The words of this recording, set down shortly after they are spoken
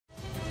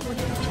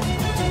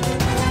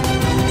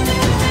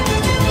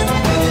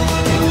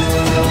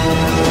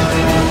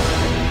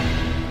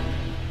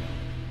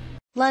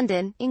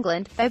London,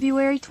 England,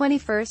 February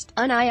 21.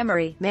 Unai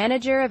Emery,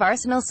 manager of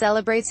Arsenal,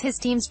 celebrates his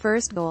team's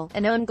first goal,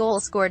 an own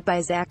goal scored by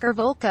Zakhar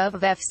Volkov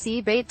of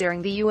FC BATE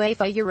during the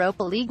UEFA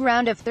Europa League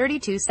Round of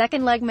 32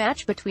 second leg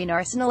match between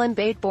Arsenal and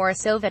BATE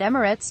Borisov at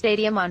Emirates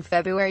Stadium on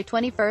February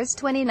 21,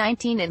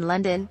 2019 in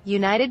London,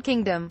 United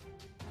Kingdom.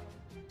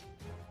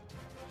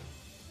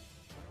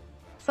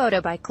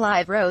 Photo by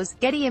Clive Rose,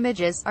 Getty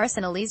Images.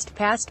 Arsenal eased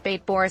past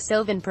BATE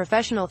Borisov in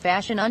professional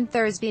fashion on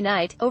Thursday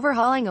night,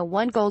 overhauling a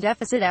one-goal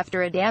deficit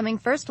after a damning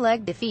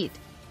first-leg defeat.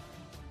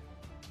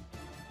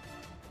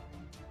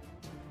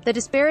 The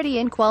disparity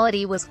in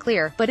quality was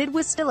clear, but it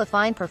was still a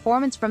fine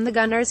performance from the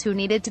Gunners, who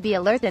needed to be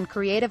alert and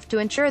creative to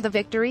ensure the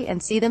victory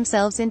and see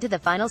themselves into the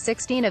final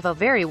 16 of a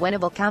very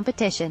winnable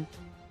competition.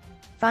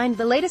 Find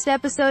the latest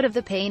episode of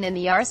The Pain in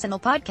the Arsenal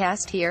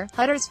podcast here.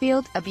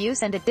 Huddersfield,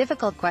 abuse and a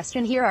difficult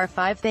question. Here are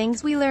 5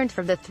 things we learned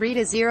from the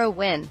 3-0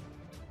 win.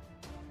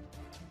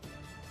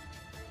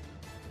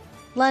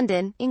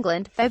 London,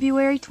 England,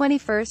 February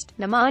 21.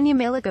 Nemanja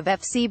Milic of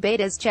FC BATE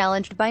is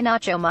challenged by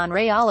Nacho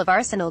Monreal of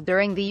Arsenal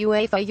during the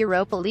UEFA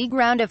Europa League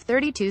Round of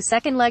 32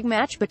 second leg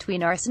match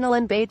between Arsenal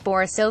and BATE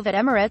Borisov at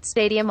Emirates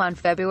Stadium on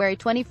February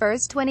 21,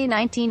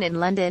 2019 in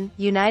London,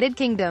 United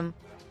Kingdom.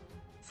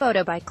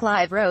 Photo by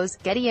Clive Rose,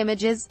 Getty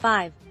Images.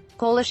 5.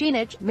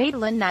 Kolasinac,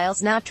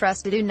 Maitland-Niles not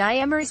trusted.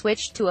 Unai Emery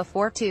switched to a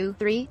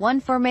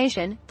 4-2-3-1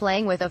 formation,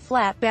 playing with a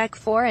flat back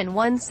 4 and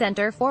 1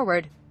 centre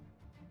forward.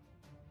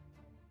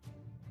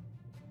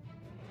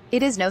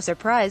 It is no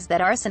surprise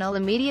that Arsenal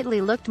immediately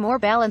looked more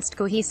balanced,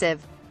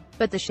 cohesive.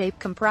 But the shape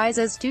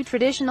comprises 2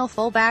 traditional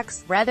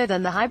fullbacks, rather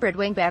than the hybrid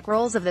wing-back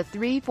roles of the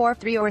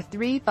 3-4-3 or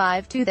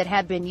 3-5-2 that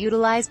had been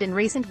utilised in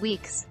recent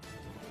weeks.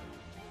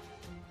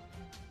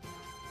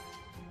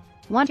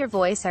 Want your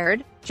voice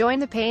heard? Join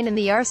the pain in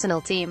the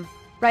Arsenal team.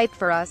 Write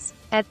for us.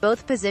 At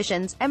both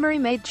positions, Emery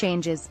made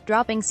changes,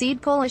 dropping Sead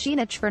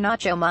Kolasinac for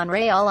Nacho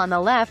Monreal on the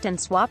left and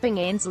swapping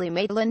Ainsley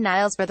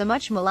Maitland-Niles for the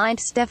much-maligned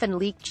Stefan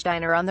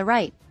Lichtsteiner on the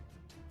right.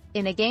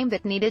 In a game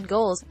that needed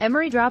goals,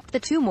 Emery dropped the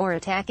 2 more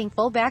attacking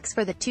fullbacks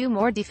for the 2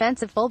 more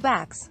defensive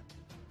fullbacks.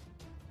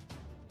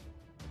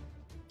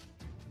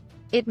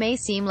 It may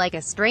seem like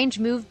a strange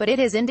move, but it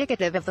is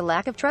indicative of the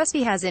lack of trust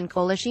he has in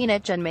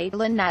Kolasinac and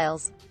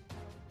Maitland-Niles.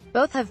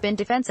 Both have been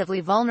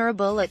defensively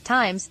vulnerable at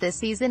times this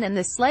season, and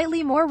this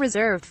slightly more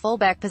reserved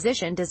fullback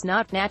position does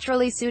not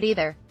naturally suit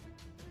either.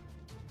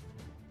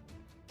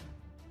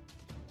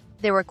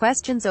 There were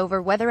questions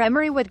over whether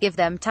Emery would give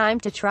them time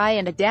to try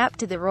and adapt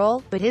to the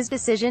role, but his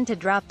decision to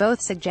drop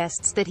both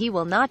suggests that he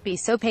will not be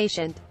so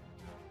patient.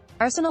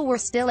 Arsenal were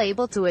still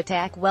able to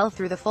attack well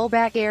through the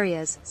fullback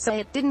areas, so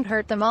it didn't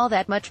hurt them all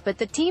that much, but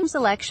the team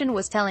selection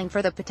was telling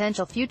for the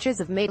potential futures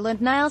of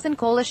Maitland-Niles and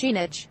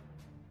Kolasinac.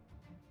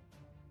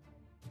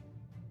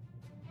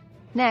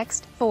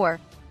 Next, 4.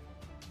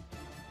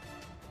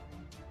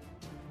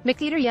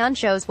 Mkhitaryan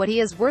shows what he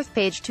is worth.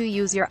 Page 2.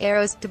 Use your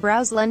arrows to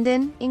browse.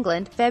 London,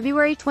 England,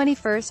 February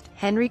 21.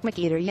 Henrikh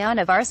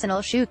Mkhitaryan of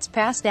Arsenal shoots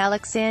past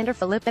Alexander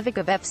Filipovic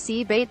of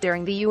FC BATE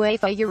during the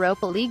UEFA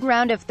Europa League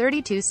Round of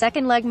 32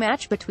 second leg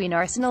match between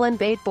Arsenal and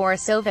BATE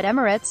Borisov at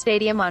Emirates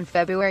Stadium on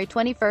February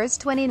 21,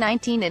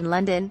 2019 in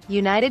London,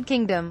 United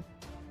Kingdom.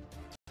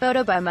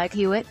 Photo by Mike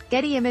Hewitt,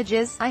 Getty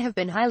Images. I have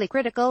been highly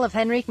critical of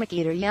Henrikh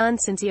Mkhitaryan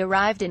since he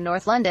arrived in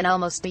North London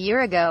almost a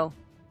year ago.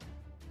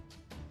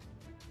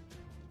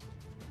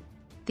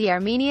 The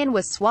Armenian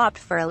was swapped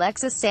for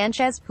Alexis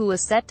Sanchez, who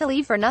was set to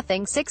leave for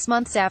nothing 6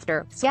 months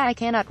after, so I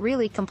cannot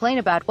really complain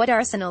about what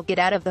Arsenal get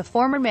out of the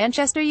former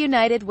Manchester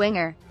United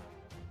winger.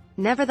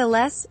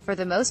 Nevertheless, for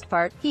the most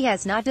part, he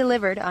has not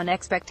delivered on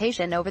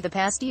expectation over the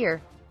past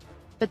year.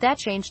 But that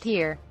changed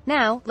here.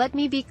 Now, let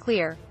me be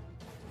clear.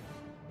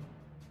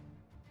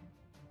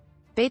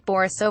 BATE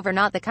Borisov are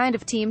not the kind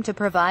of team to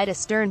provide a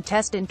stern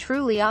test and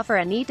truly offer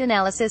a neat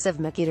analysis of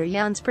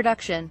Mkhitaryan's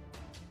production.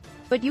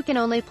 But you can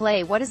only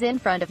play what is in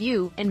front of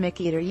you, and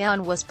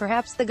Mkhitaryan was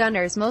perhaps the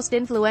Gunners' most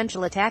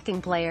influential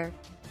attacking player.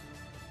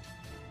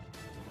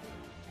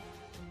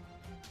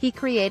 He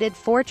created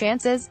 4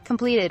 chances,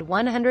 completed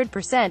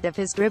 100% of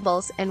his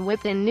dribbles, and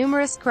whipped in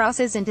numerous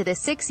crosses into the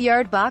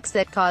 6-yard box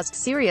that caused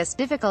serious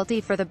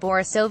difficulty for the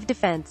Borisov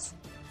defense.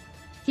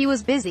 He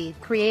was busy,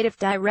 creative,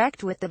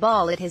 direct with the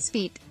ball at his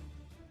feet.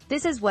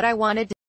 This is what I wanted to